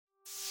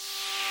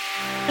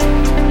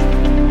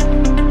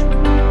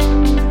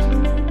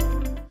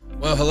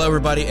Well, hello,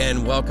 everybody,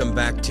 and welcome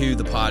back to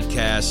the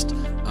podcast.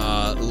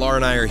 Laura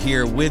and I are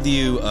here with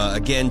you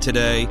again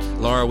today.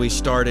 Laura, we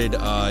started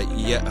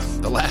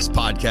the last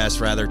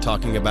podcast,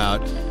 talking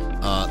about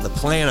the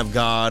plan of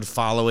God,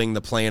 following the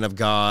plan of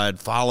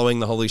God, following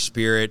the Holy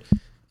Spirit.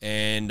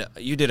 And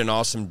you did an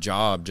awesome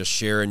job just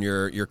sharing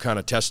your kind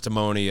of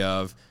testimony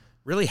of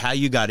really how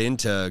you got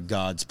into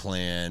God's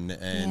plan.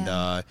 And,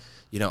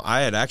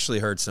 I had actually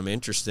heard some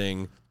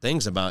interesting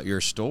things about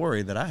your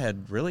story that I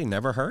had really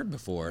never heard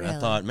before. And I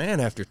thought, man,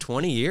 after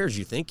 20 years,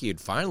 you think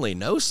you'd finally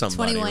know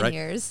somebody, 21 right?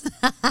 years.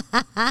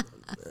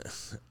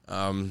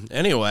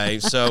 Anyway,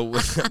 so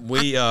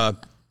we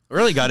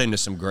really got into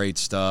some great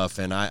stuff,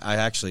 and I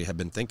actually have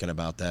been thinking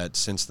about that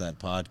since that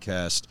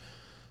podcast.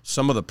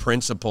 Some of the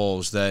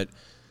principles that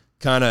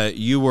kind of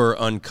you were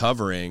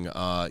uncovering,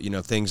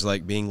 things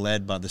like being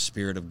led by the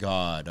Spirit of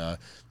God,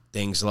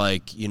 things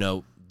like,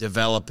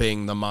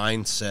 developing the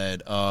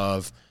mindset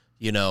of,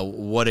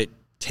 what it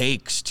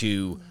takes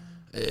to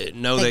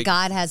know that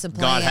God has a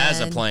plan. God has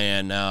a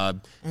plan.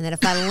 And that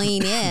if I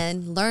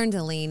learn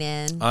to lean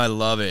in. I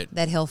love it.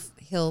 That he'll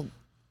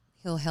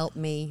help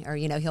me, or,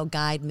 he'll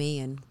guide me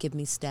and give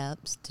me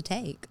steps to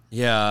take.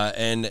 Yeah,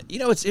 and,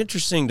 it's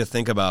interesting to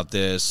think about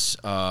this.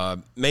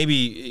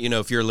 Maybe,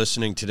 if you're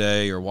listening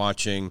today or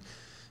watching,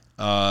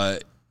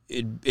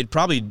 it'd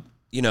probably,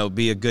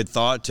 be a good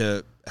thought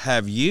to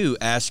have you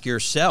ask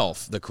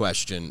yourself the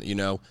question,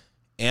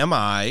 am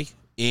I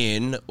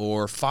in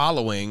or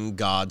following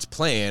God's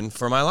plan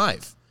for my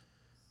life?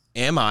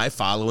 Am I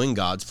following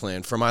God's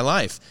plan for my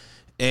life?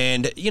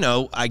 And,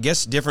 I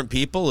guess different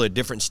people at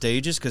different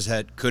stages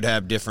could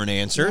have different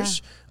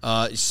answers.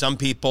 Yeah. Some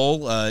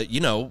people,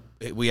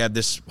 we have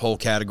this whole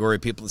category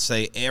of people that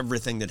say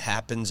everything that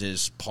happens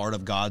is part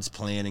of God's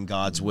plan and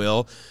God's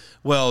will.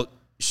 Well,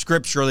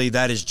 scripturally,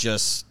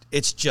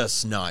 it's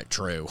just not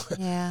true.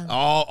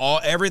 Yeah.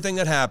 Everything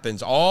that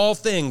happens, all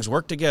things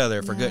work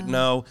together for good.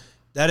 No,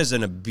 that is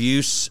an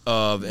abuse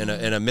of and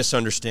a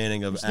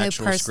misunderstanding of There's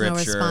actual no personal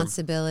scripture.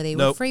 Responsibility.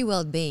 Nope. We're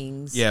free-willed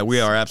beings. Yeah, we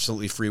are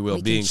absolutely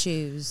free-willed beings. We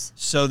can choose.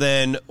 So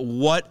then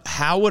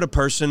how would a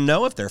person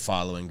know if they're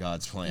following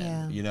God's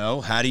plan?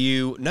 Yeah. How do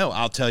you know?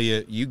 I'll tell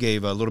you, you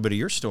gave a little bit of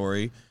your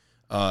story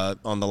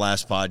on the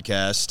last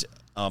podcast.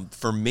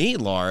 For me,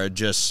 Laura,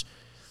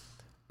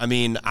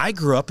 I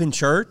grew up in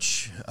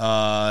church.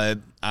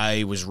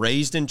 I was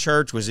raised in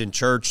church, was in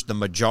church the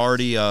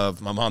majority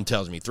of, my mom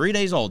tells me, 3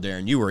 days old,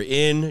 Darren, you were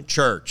in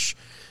church.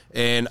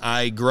 And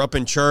I grew up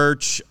in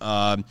church.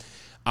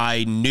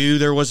 I knew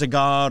there was a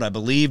God. I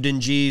believed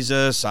in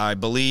Jesus. I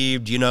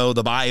believed,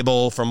 the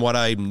Bible from what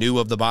I knew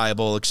of the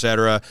Bible,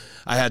 etc.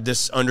 I had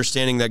this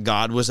understanding that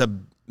God was a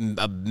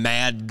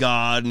mad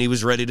God and he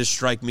was ready to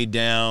strike me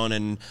down.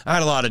 And I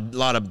had a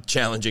lot of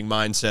challenging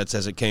mindsets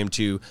as it came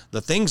to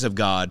the things of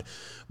God.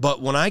 But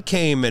when I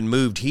came and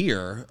moved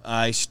here,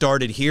 I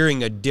started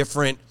hearing a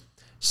different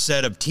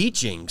set of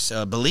teachings,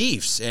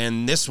 beliefs.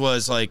 And this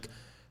was like,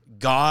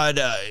 God,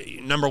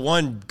 number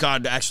one,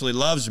 God actually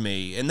loves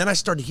me. And then I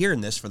started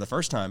hearing this for the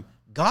first time.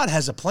 God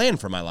has a plan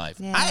for my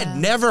life. Yeah. I had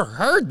never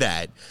heard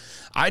that.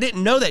 I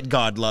didn't know that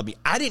God loved me.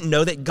 I didn't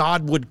know that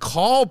God would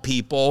call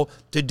people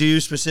to do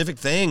specific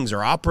things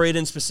or operate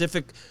in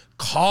specific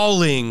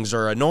callings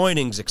or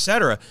anointings,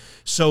 etc.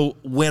 So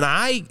when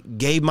I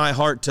gave my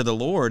heart to the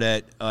Lord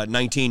at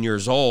 19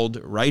 years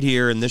old, right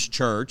here in this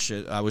church,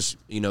 I was,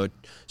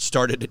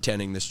 started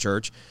attending this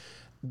church.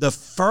 The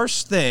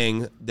first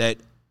thing that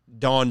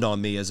dawned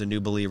on me as a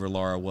new believer,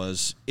 Laura,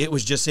 it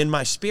was just in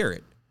my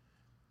spirit.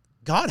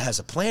 God has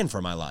a plan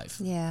for my life.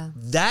 Yeah.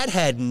 That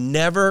had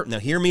never, now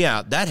hear me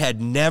out, that had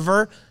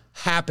never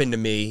happened to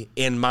me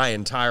in my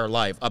entire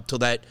life up to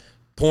that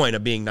point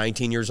of being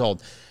 19 years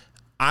old.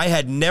 I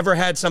had never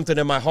had something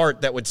in my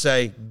heart that would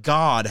say,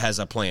 God has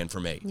a plan for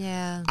me.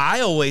 Yeah.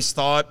 I always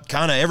thought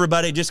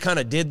everybody just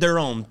did their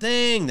own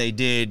thing. They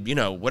did,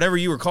 whatever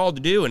you were called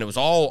to do, and it was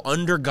all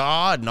under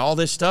God and all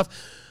this stuff.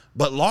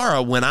 But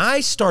Laura, when I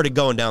started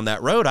going down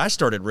that road, I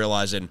started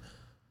realizing,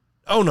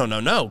 oh,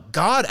 no.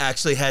 God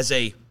actually has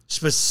a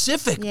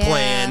specific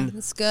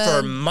plan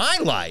for my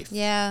life.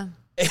 Yeah.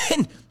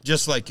 And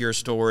just like your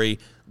story,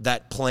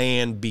 that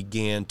plan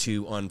began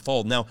to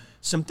unfold. Now,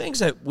 some things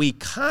that we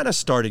kind of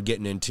started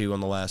getting into on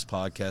the last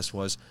podcast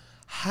was,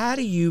 how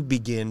do you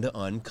begin to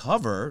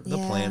uncover the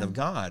plan of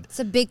God? It's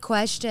a big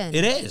question.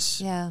 It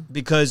is. Yeah.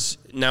 Because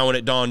now when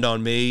it dawned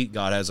on me,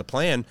 God has a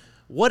plan.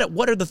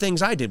 What are the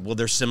things I did? Well,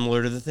 they're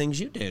similar to the things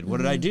you did. What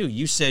did I do?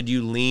 You said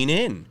you lean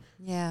in.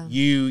 Yeah.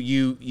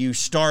 You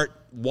start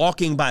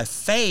walking by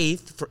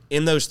faith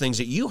in those things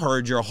that you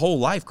heard your whole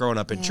life growing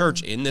up in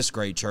church, in this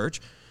great church.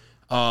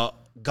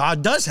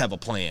 God does have a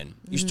plan.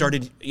 You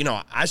started,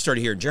 I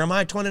started hearing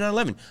Jeremiah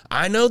 29:11.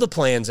 I know the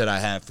plans that I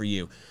have for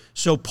you.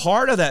 So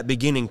part of that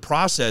beginning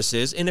process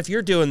is, and if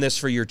you're doing this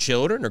for your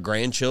children or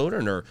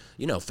grandchildren or,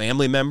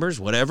 family members,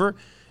 whatever,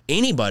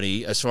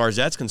 anybody, as far as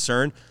that's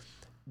concerned,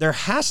 there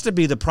has to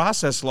be the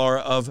process, Laura,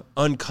 of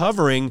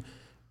uncovering,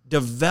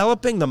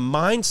 developing the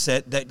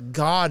mindset that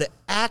God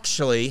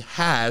actually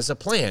has a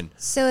plan.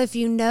 So if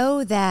you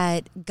know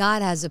that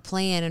God has a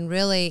plan, and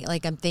really,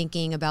 like, I'm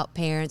thinking about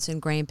parents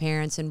and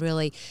grandparents and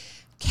really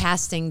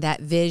casting that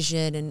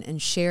vision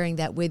and sharing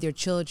that with your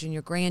children,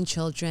 your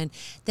grandchildren,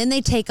 then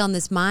they take on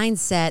this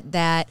mindset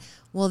that,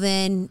 well,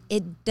 then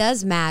it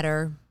does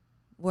matter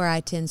where I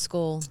attend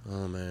school.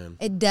 Oh, man.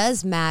 It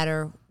does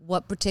matter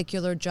what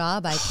particular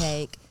job I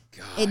take.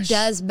 Gosh. It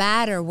does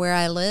matter where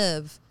I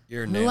live.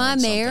 You're who nailing I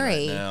something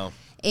marry. right now.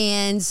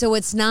 And so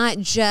it's not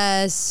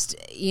just,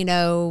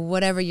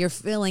 whatever you're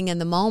feeling in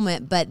the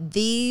moment, but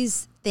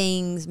these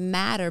things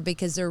matter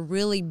because they're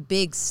really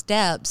big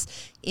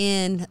steps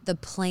in the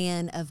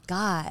plan of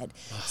God.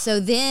 So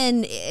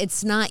then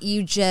it's not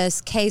you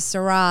just que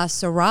sera,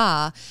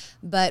 sera,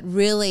 but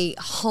really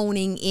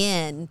honing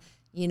in,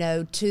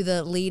 to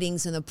the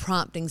leadings and the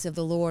promptings of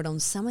the Lord on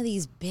some of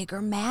these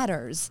bigger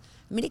matters.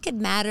 I mean, it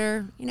could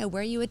matter,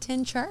 where you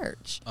attend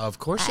church. Of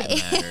course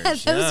it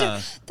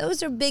matters.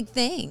 Those are big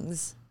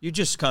things. You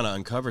just kind of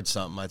uncovered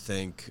something, I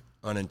think,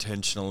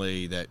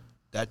 unintentionally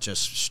that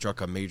just struck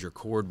a major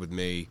chord with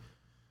me.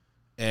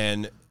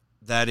 And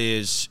that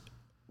is,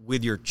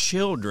 with your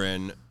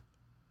children,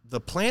 the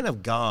plan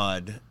of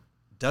God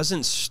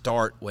doesn't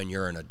start when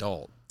you're an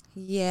adult.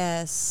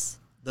 Yes.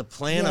 The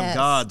plan of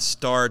God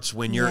starts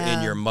when you're in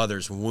Yeah. your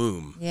mother's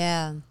womb.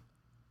 Yeah.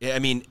 I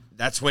mean,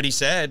 that's what he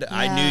said.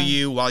 I knew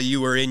you while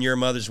you were in your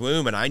mother's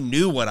womb, and I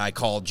knew what I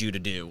called you to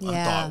do. I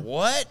Yeah. thought,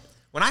 what?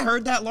 When I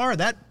heard that, Laura,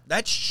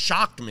 that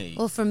shocked me.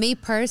 Well, for me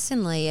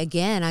personally,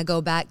 again, I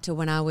go back to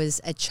when I was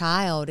a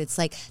child. It's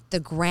like the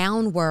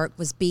groundwork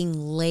was being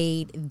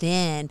laid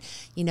then.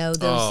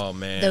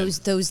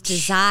 Those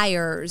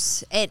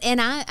desires,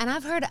 and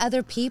I've heard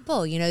other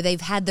people.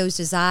 They've had those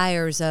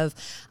desires of,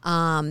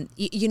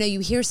 you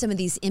hear some of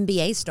these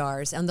NBA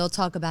stars, and they'll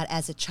talk about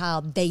as a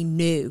child they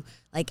knew.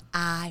 Like,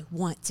 I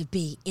want to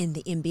be in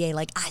the NBA.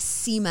 Like, I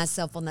see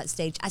myself on that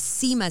stage. I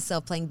see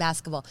myself playing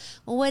basketball.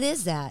 Well, what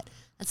is that?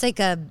 It's like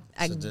a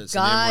it's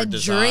God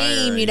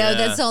dream, yeah.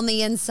 that's on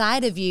the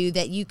inside of you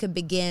that you could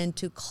begin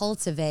to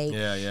cultivate.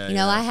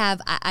 Yeah.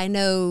 I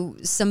know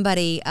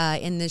somebody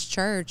in this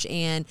church,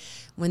 and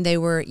when they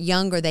were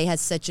younger, they had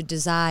such a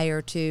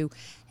desire to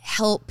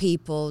help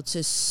people,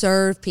 to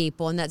serve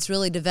people, and that's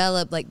really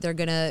developed. Like, they're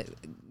going to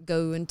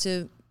go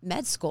into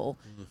med school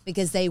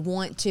because they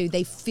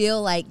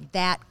feel like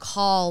that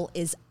call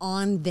is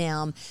on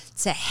them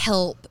to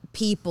help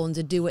people and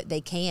to do what they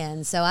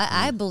can. So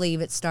I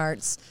believe it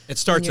starts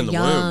when you're in the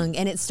young, womb.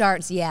 and it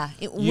starts when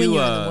you're in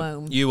the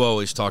womb. You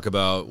always talk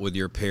about with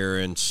your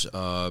parents,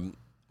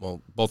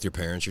 both your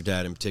parents, your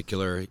dad in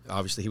particular,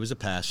 obviously he was a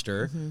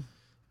pastor,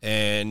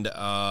 and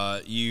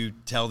you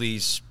tell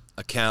these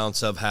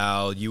accounts of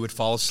how you would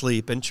fall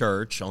asleep in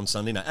church on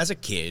Sunday night as a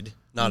kid.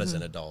 Not as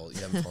an adult,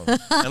 you haven't fallen,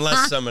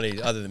 unless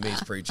somebody other than me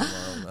is preaching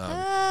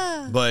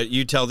along. But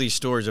you tell these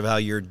stories of how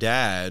your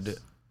dad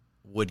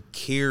would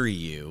carry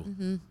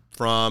you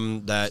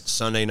from that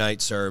Sunday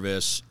night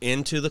service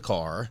into the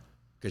car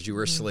because you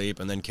were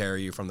asleep, and then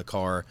carry you from the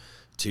car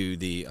to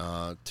the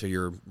to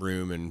your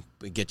room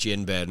and get you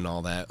in bed and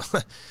all that.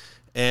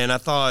 And I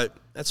thought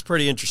that's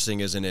pretty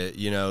interesting, isn't it?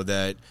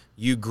 That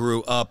you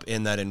grew up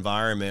in that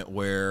environment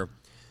where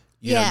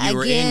you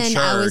were in church.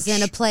 I was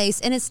in a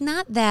place, and it's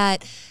not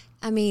that.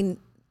 I mean,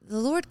 the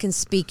Lord can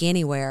speak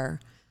anywhere,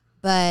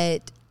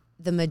 but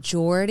the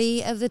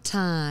majority of the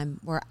time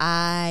where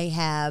I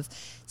have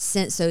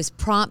sensed those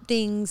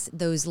promptings,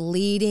 those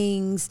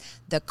leadings,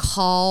 the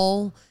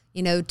call,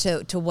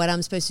 to what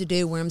I'm supposed to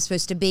do, where I'm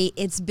supposed to be,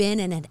 it's been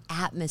in an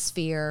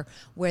atmosphere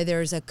where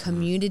there's a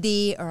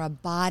community or a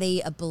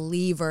body of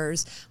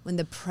believers when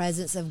the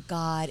presence of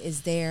God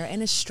is there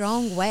in a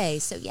strong way.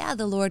 So, yeah,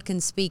 the Lord can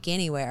speak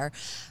anywhere.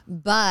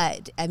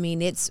 But, I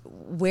mean,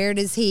 where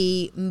does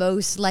he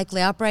most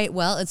likely operate?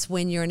 Well, it's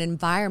when you're in an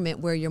environment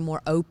where you're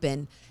more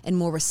open and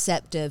more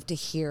receptive to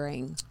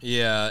hearing.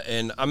 Yeah,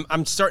 and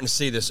I'm starting to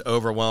see this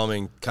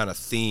overwhelming kind of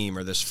theme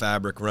or this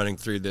fabric running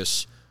through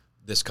this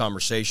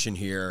conversation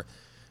here,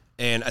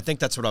 and I think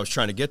that's what I was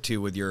trying to get to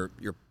with your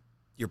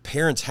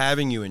parents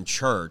having you in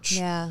church.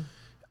 Yeah,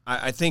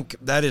 I think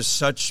that is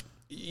such.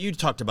 You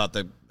talked about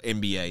the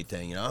NBA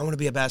thing. I want to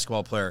be a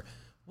basketball player.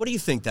 What do you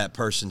think that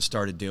person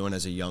started doing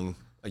as a young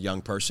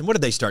person? What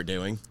did they start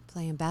doing?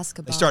 Playing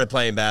basketball. They started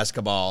playing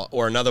basketball,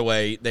 or another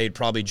way, they'd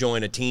probably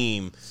join a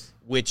team,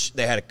 which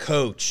they had a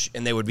coach,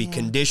 and they would be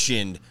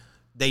conditioned.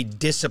 They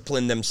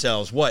disciplined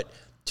themselves.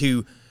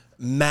 To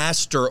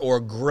master or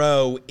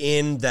grow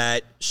in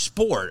that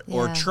sport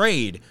or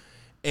trade.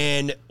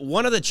 And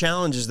one of the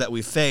challenges that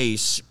we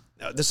face,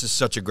 this is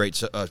such a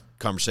great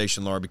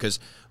conversation, Laura, because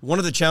one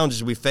of the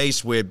challenges we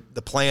face with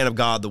the plan of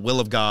God, the will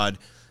of God,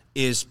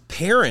 is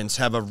parents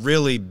have a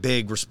really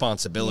big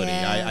responsibility.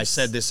 Yes. I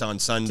said this on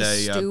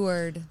Sunday,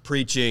 steward.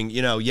 Preaching,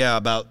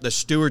 about the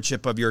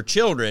stewardship of your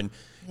children.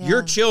 Yeah.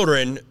 Your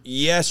children,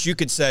 yes, you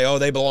could say, oh,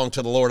 they belong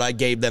to the Lord. I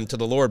gave them to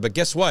the Lord. But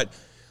guess what?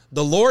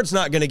 the Lord's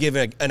not going to give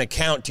an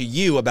account to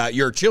you about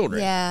your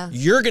children. Yeah.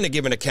 You're going to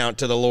give an account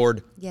to the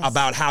Lord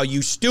about how you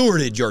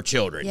stewarded your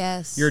children.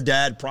 Yes. Your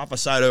dad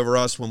prophesied over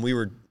us when we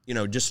were,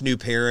 just new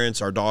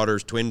parents. Our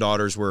twin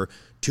daughters were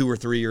 2 or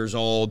 3 years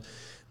old.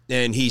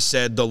 And he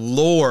said, the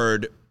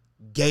Lord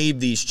gave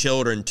these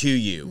children to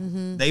you.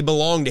 Mm-hmm. They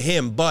belong to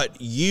him, but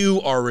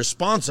you are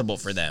responsible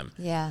for them.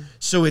 Yeah.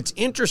 So it's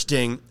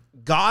interesting.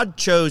 God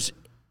chose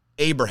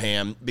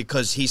Abraham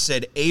because he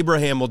said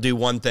Abraham will do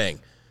one thing.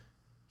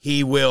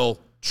 He will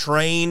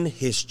train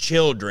his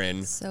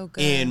children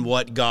in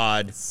what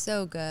God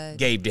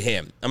gave to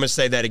him. I'm going to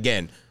say that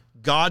again.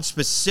 God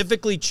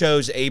specifically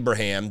chose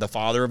Abraham, the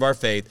father of our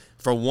faith,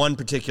 for one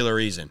particular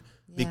reason.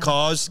 Yeah.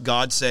 Because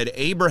God said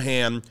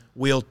Abraham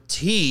will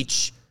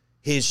teach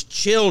his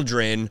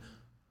children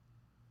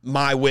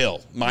my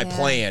will, my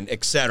plan,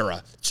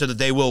 etc., so that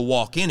they will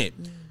walk in it.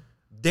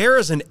 There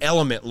is an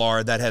element,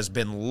 Laura, that has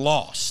been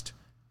lost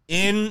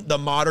in the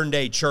modern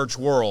day church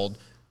world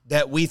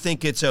that we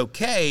think it's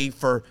okay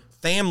for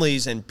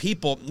families and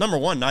people, number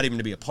one, not even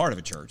to be a part of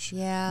a church.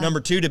 Yeah. Number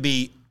two, to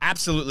be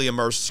absolutely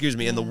immersed,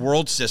 in the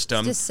world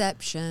system.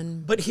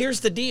 Deception. But here's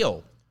the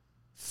deal.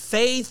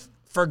 Faith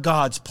for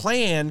God's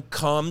plan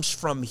comes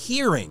from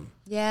hearing.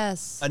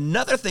 Yes.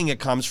 Another thing it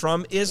comes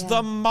from is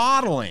the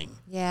modeling.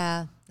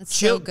 Yeah, that's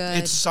so good.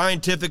 It's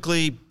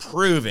scientifically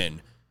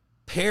proven.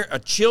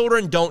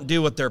 Children don't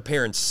do what their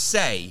parents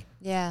say.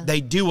 Yeah. They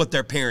do what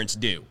their parents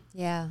do.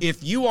 Yeah.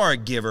 If you are a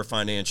giver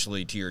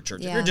financially to your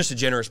church, if you're just a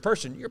generous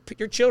person,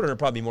 your children are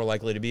probably more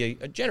likely to be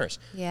a generous.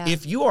 Yeah.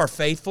 If you are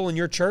faithful in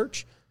your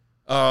church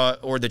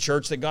or the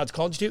church that God's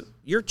called you to,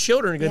 your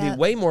children are going to be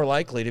way more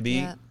likely to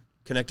be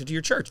connected to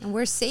your church. And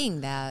we're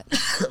seeing that.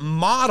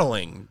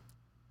 Modeling.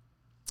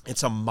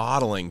 It's a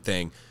modeling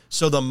thing.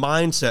 So the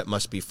mindset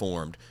must be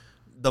formed.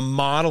 The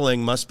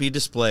modeling must be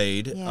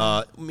displayed,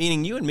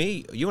 meaning you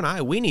and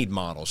I, we need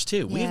models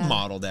too. We've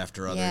modeled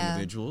after other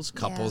individuals,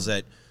 couples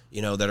that,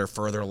 that are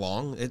further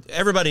along.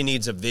 Everybody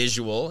needs a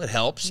visual. It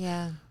helps.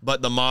 Yeah.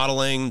 But the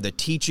modeling, the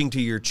teaching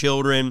to your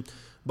children.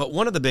 But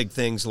one of the big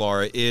things,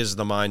 Laura, is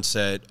the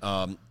mindset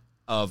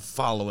of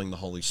following the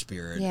Holy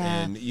Spirit.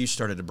 Yeah. And you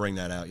started to bring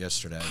that out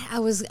yesterday. I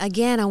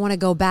want to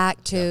go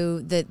back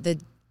to the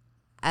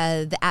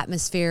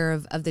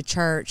atmosphere of the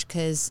church,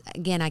 because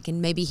again, I can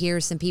maybe hear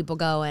some people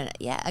going,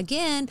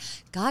 again,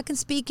 God can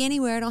speak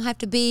anywhere. I don't have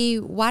to be.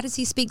 Why does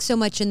he speak so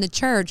much in the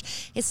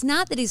church? It's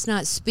not that he's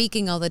not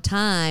speaking all the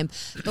time,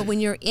 but when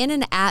you're in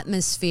an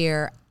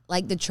atmosphere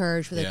like the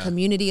church with a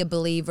community of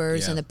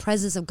believers and the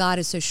presence of God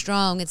is so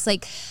strong, it's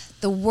like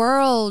the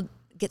world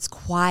gets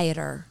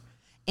quieter.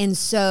 And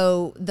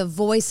so the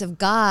voice of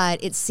God,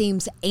 it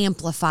seems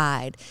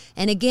amplified.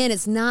 And again,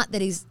 it's not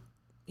that he's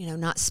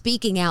not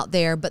speaking out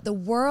there, but the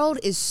world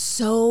is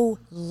so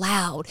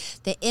loud.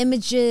 The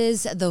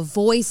images, the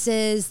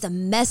voices, the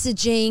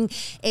messaging,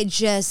 it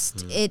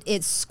just, it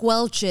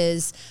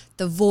squelches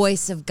the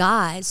voice of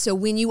God. So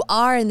when you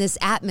are in this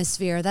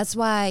atmosphere, that's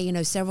why,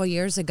 several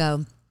years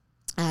ago,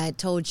 I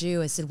told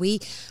you, I said, we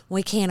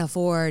can't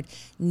afford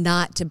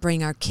not to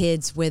bring our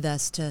kids with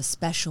us to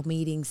special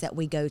meetings that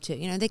we go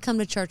to. They come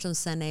to church on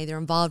Sunday, they're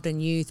involved in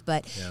youth,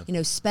 but,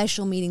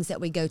 special meetings that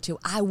we go to,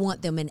 I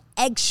want them in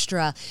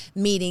extra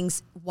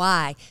meetings.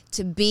 Why?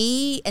 To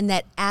be in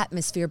that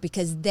atmosphere,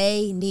 because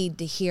they need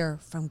to hear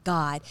from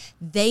God.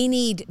 They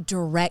need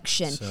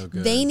direction. So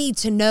good. They need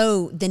to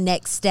know the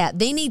next step.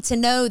 They need to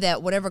know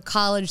that whatever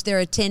college they're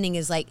attending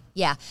is like,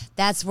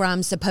 that's where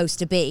I'm supposed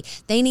to be.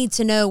 They need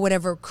to know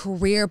whatever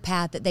career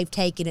path that they've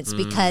taken. It's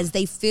because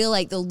they feel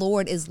like the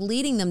Lord is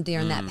leading them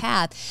down that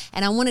path.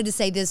 And I wanted to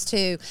say this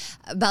too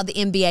about the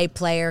NBA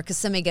player, because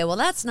somebody go, well,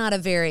 that's not a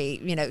very,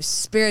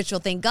 spiritual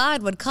thing.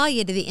 God would call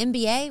you to the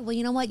NBA. Well,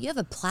 you know what? You have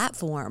a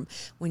platform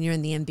when you're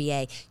in the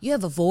NBA. You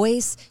have a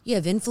voice, you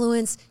have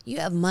influence, you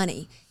have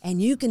money,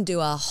 and you can do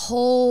a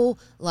whole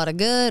lot of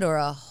good or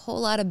a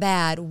whole lot of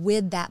bad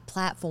with that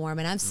platform.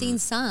 And I've seen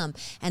some,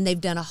 and they've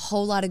done a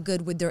whole lot of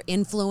good with their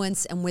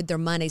influence and with their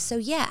money. So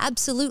yeah,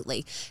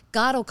 absolutely.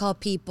 God will call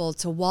people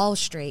to Wall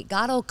Street.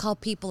 God will call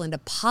people into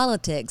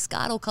politics.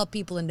 God will call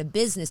people into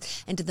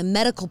business, into the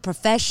medical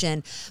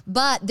profession.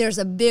 But there's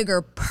a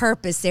bigger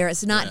purpose there.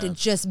 It's not to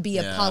just be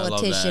a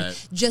politician,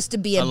 just to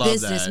be a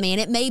businessman.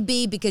 It may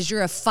be because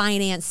you're a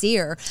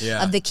financier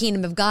of the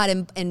kingdom of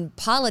God and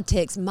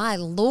politics. My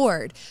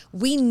Lord,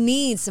 we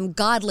need some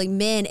godly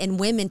men and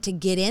women to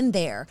get in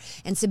there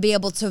and to be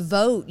able to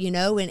vote, in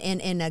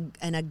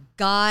a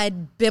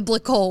God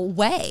biblical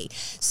way.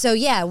 So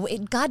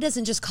God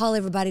doesn't just call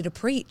everybody to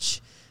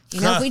preach.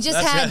 If we just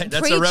had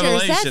that's preachers, a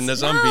revelation to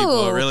some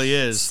people. It really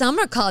is. Some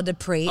are called to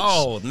preach.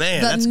 Oh,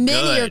 man, but that's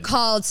many good. are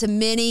called to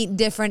many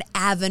different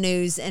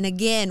avenues. And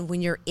again,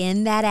 when you're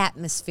in that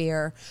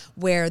atmosphere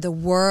where the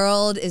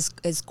world is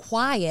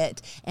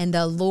quiet and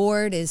the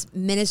Lord is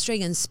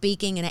ministering and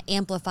speaking in an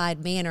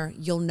amplified manner,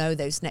 you'll know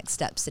those next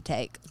steps to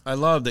take. I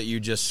love that you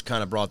just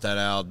kind of brought that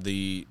out.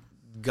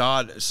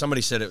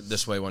 Somebody said it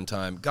this way one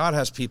time, God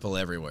has people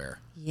everywhere.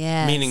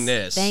 Yes. Meaning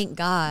this. Thank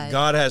God.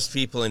 God has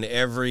people in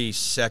every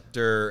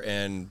sector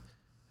and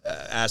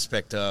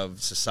aspect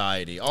of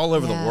society all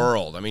over the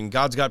world. I mean,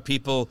 God's got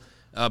people,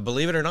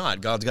 believe it or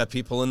not, God's got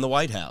people in the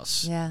White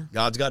House. Yeah.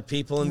 God's got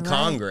people in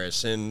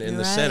Congress and in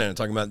the Senate. I'm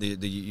talking about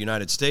the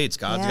United States.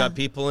 God's got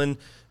people in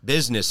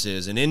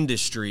businesses and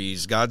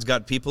industries. God's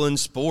got people in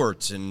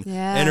sports and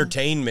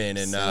entertainment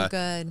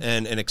and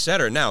and et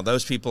cetera. Now,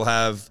 those people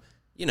have,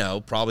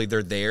 probably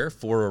they're there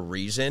for a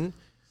reason.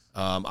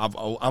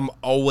 I'm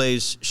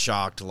always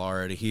shocked,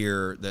 Laura, to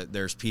hear that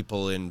there's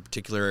people in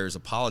particular areas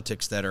of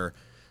politics that are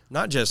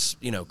not just,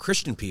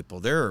 Christian people.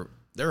 They're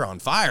on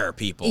fire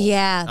people.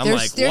 Yeah, I'm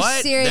like, they're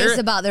what? serious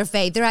about their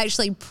faith. They're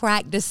actually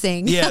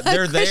practicing. Yeah,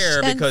 they're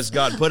there because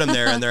God put them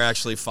there, and they're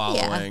actually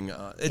following.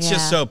 It's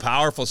just so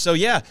powerful. So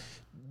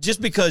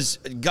just because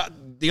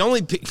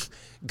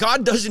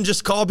God doesn't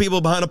just call people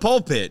behind a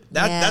pulpit.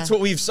 That's what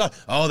we've saw.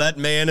 Oh, that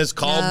man is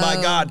called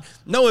by God.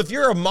 No, if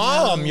you're a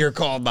mom, you're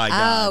called by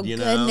God. Oh,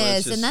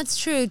 goodness. And that's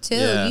true, too.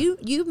 Yeah.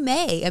 You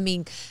may. I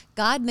mean,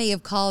 God may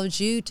have called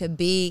you to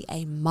be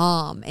a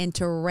mom and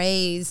to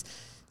raise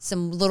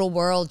some little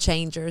world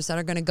changers that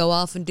are going to go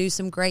off and do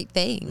some great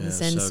things.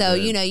 Yeah, and so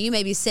you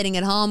may be sitting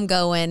at home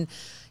going,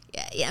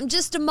 I'm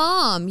just a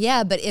mom.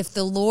 Yeah, but if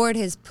the Lord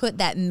has put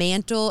that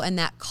mantle and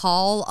that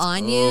call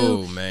on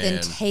you,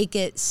 then take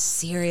it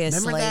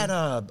seriously. Remember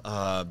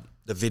that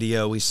the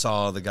video we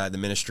saw the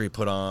ministry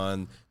put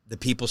on? The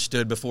people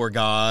stood before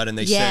God and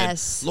they said,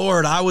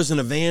 Lord, I was an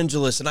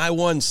evangelist and I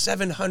won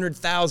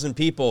 700,000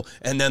 people.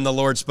 And then the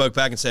Lord spoke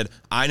back and said,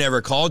 I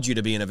never called you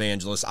to be an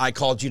evangelist. I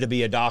called you to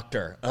be a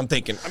doctor. I'm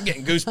getting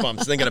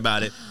goosebumps thinking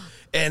about it.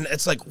 And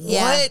it's like, what?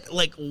 Yeah.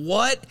 Like,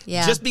 what?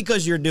 Yeah. Just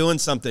because you're doing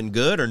something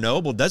good or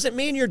noble doesn't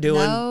mean you're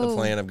doing the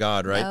plan of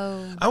God, right?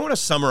 No. I want to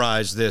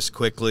summarize this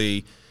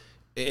quickly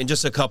in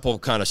just a couple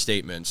kind of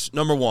statements.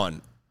 Number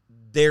one,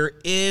 there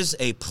is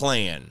a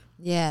plan.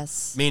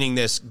 Yes. Meaning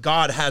this,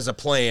 God has a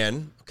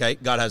plan, okay?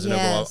 God has an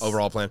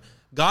overall plan.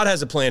 God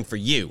has a plan for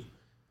you.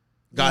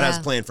 God has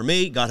a plan for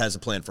me. God has a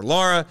plan for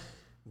Laura.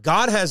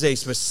 God has a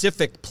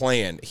specific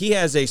plan. He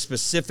has a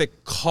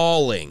specific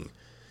calling.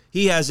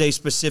 He has a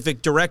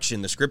specific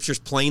direction. The scriptures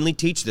plainly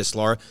teach this,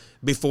 Laura.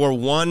 Before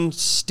one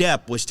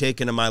step was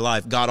taken in my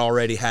life, God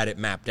already had it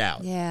mapped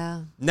out.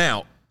 Yeah.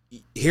 Now,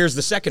 here's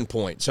the second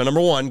point. So number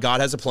one, God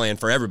has a plan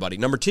for everybody.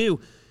 Number two,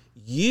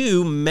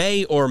 you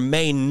may or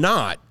may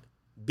not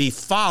be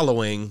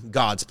following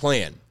God's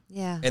plan.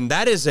 Yeah. And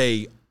that is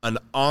an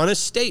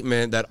honest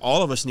statement that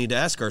all of us need to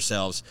ask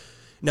ourselves.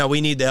 Now, we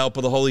need the help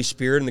of the Holy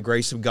Spirit and the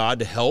grace of God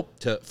to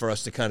help for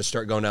us to kind of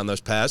start going down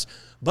those paths.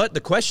 But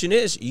the question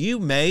is, you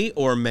may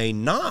or may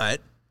not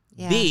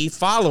be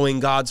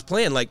following God's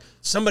plan. Like,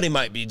 somebody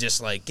might be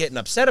just like getting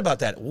upset about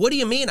that. What do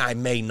you mean I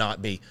may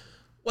not be?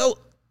 Well,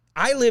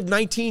 I lived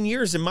 19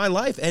 years in my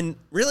life and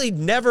really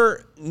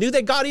never knew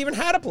that God even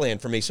had a plan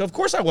for me. So, of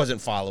course, I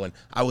wasn't following.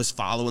 I was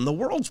following the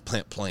world's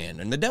plan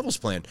and the devil's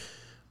plan.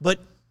 But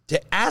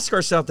to ask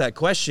ourselves that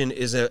question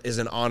is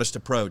an honest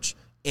approach.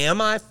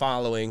 Am I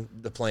following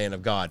the plan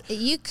of God?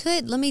 You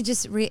could, let me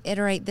just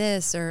reiterate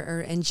this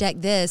or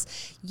inject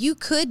this. You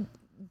could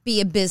be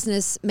a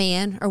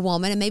businessman or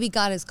woman, and maybe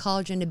God has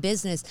called you into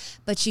business,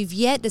 but you've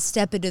yet to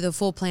step into the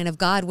full plan of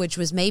God, which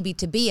was maybe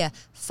to be a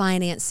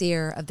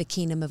financier of the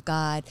kingdom of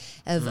God,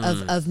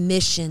 of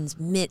missions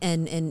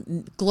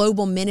and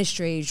global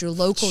ministries, your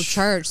local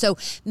church. So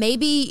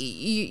maybe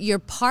you're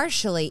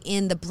partially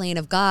in the plan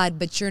of God,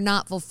 but you're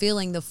not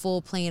fulfilling the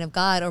full plan of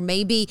God. Or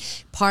maybe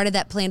part of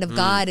that plan of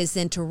God is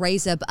then to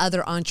raise up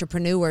other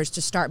entrepreneurs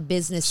to start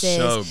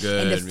businesses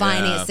and to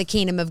finance the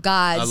kingdom of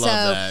God. I love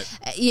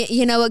that.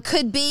 It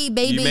could be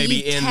maybe you may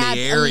be in the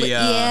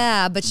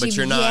area, but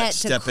you're not yet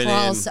stepping to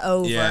cross in.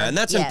 over. Yeah, and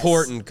that's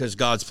important because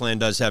God's plan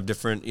does have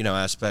different,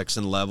 aspects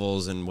and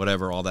levels and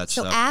whatever, all that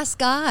so stuff. So ask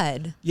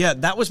God. Yeah,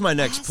 that was my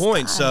next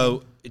point. God.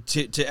 So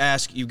to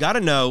ask, you've got to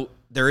know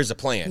there is a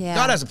plan. Yeah.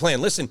 God has a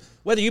plan. Listen,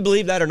 whether you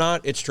believe that or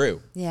not, it's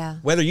true. Yeah.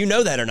 Whether you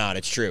know that or not,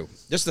 it's true.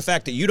 Just the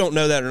fact that you don't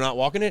know that or not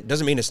walking it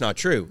doesn't mean it's not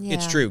true. Yeah.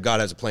 It's true.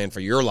 God has a plan for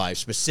your life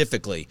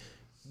specifically.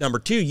 Number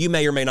two, you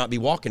may or may not be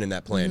walking in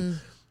that plan. Mm-hmm.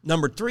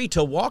 Number three,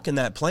 to walk in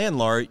that plan,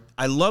 Laura,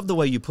 I love the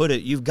way you put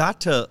it. You've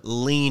got to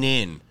lean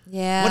in.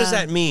 Yeah. What does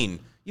that mean?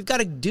 You've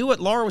got to do what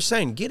Laura was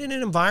saying. Get in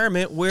an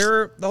environment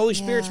where the Holy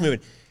Spirit's moving.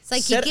 It's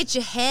like you get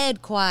your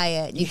head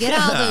quiet. You get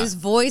all those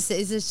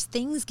voices. Just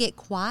things get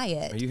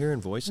quiet. Are you hearing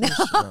voices?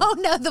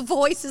 No, the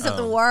voices of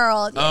the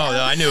world. No,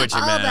 I knew what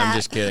you meant. I'm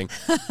just kidding.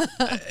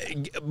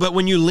 But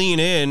when you lean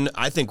in,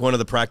 I think one of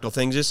the practical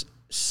things is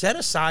set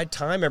aside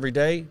time every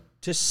day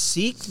to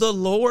seek the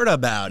Lord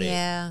about it.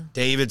 Yeah.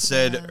 David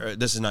said,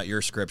 this is not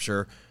your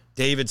scripture,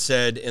 David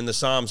said in the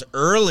Psalms,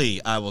 early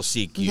I will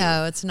seek you.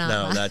 No, it's not.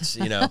 No, that's,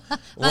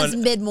 That's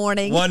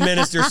mid-morning. One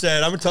minister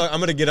said, I'm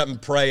going to get up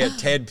and pray at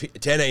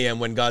 10 a.m.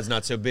 when God's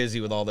not so busy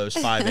with all those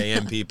 5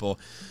 a.m. people.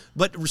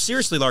 But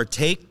seriously, Laura,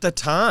 take the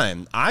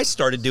time. I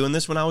started doing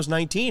this when I was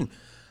 19.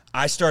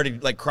 I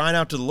started crying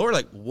out to the Lord,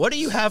 what do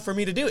you have for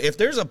me to do? If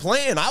there's a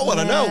plan, I want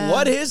to know,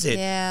 what is it?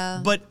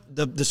 Yeah. But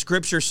the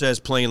scripture says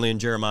plainly in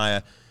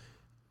Jeremiah,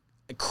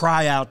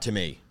 cry out to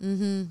me,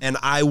 and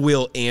I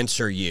will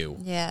answer you.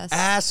 Yes.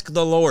 Ask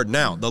the Lord.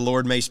 Now, the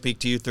Lord may speak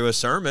to you through a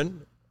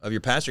sermon of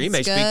your pastor. He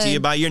may speak to you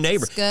by your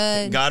neighbor. It's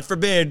good. God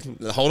forbid,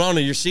 hold on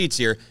to your seats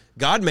here.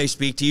 God may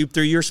speak to you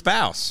through your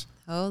spouse.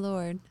 Oh,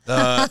 Lord.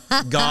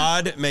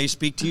 God may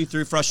speak to you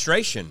through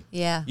frustration.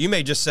 Yeah. You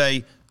may just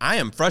say, I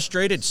am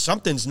frustrated.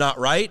 Something's not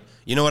right.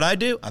 You know what I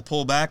do? I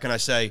pull back and I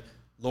say,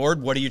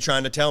 Lord, what are you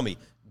trying to tell me?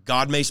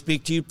 God may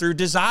speak to you through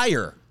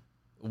desire.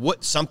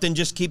 Something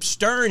just keeps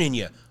stirring in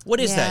you.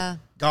 What is that?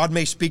 God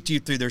may speak to you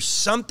through, there's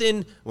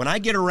something, when I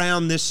get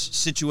around this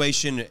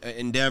situation,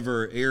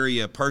 endeavor,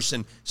 area,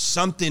 person,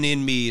 something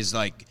in me is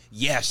like,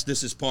 yes,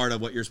 this is part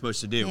of what you're supposed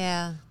to do.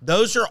 Yeah.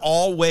 Those are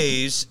all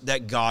ways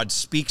that God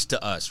speaks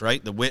to us,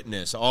 right? The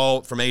witness,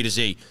 all from A to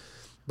Z.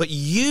 But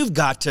you've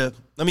got to,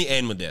 let me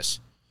end with this.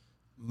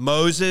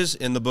 Moses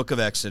in the book of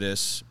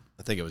Exodus,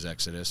 I think it was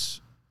Exodus,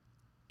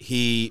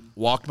 he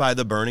walked by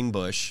the burning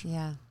bush.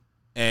 Yeah.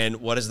 And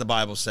what does the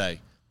Bible say?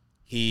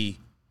 He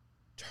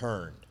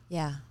turned.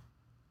 Yeah.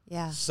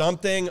 Yeah.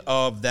 Something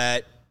of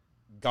that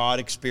God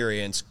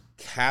experience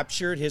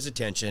captured his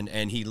attention,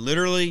 and he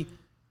literally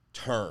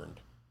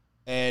turned.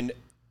 And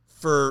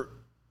for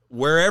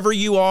wherever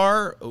you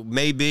are,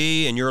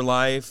 maybe in your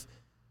life,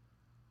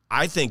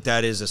 I think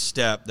that is a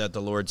step that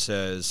the Lord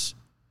says,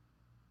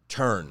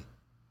 turn.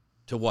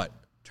 To what?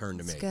 Turn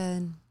to me. That's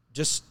good.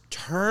 Just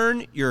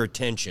turn your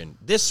attention.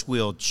 This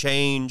will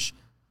change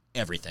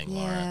everything,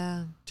 Laura.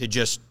 Yeah. To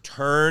just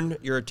turn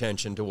your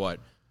attention to what?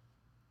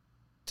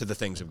 To the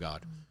things of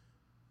God.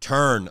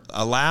 Turn.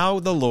 Allow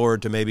the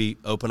Lord to maybe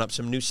open up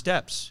some new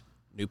steps,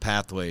 new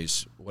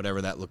pathways,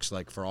 whatever that looks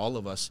like for all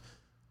of us.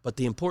 But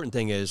the important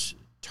thing is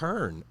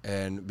turn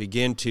and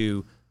begin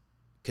to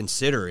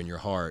consider in your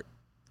heart,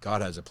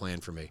 God has a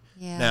plan for me.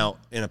 Yeah. Now,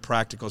 in a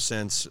practical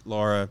sense,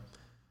 Laura,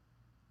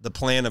 the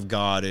plan of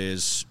God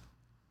is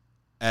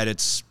at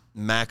its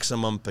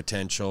maximum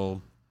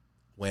potential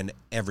when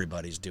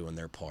everybody's doing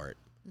their part.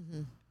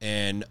 Mm-hmm.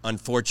 And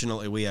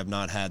unfortunately, we have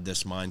not had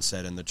this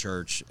mindset in the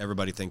church.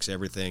 Everybody thinks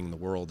everything in the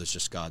world is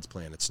just God's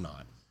plan. It's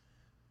not.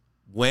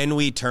 When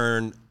we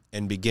turn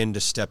and begin to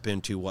step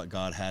into what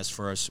God has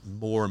for us,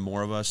 more and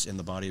more of us in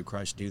the body of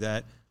Christ do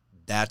that,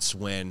 that's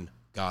when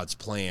God's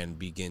plan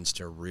begins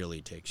to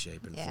really take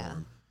shape and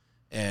form.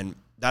 And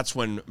that's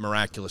when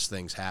miraculous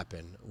things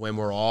happen, when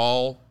we're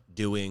all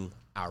doing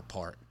our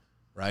part,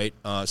 right?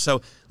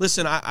 So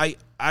listen, I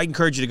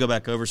encourage you to go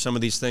back over some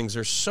of these things.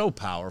 They're so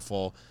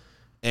powerful.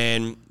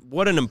 And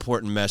what an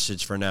important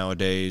message for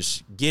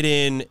nowadays. Get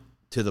in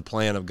to the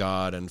plan of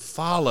God and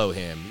follow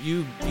him.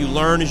 You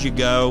learn as you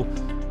go,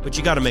 but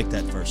you got to make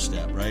that first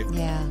step, right?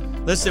 Yeah.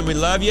 Listen, we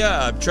love you.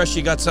 I trust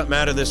you got something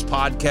out of this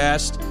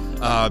podcast.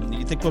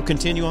 You think we'll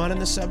continue on in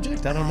this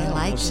subject? I don't know.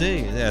 We'll see.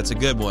 Yeah, it's a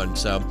good one.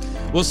 So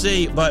we'll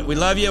see. But we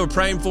love you. We're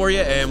praying for you,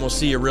 and we'll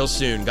see you real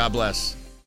soon. God bless.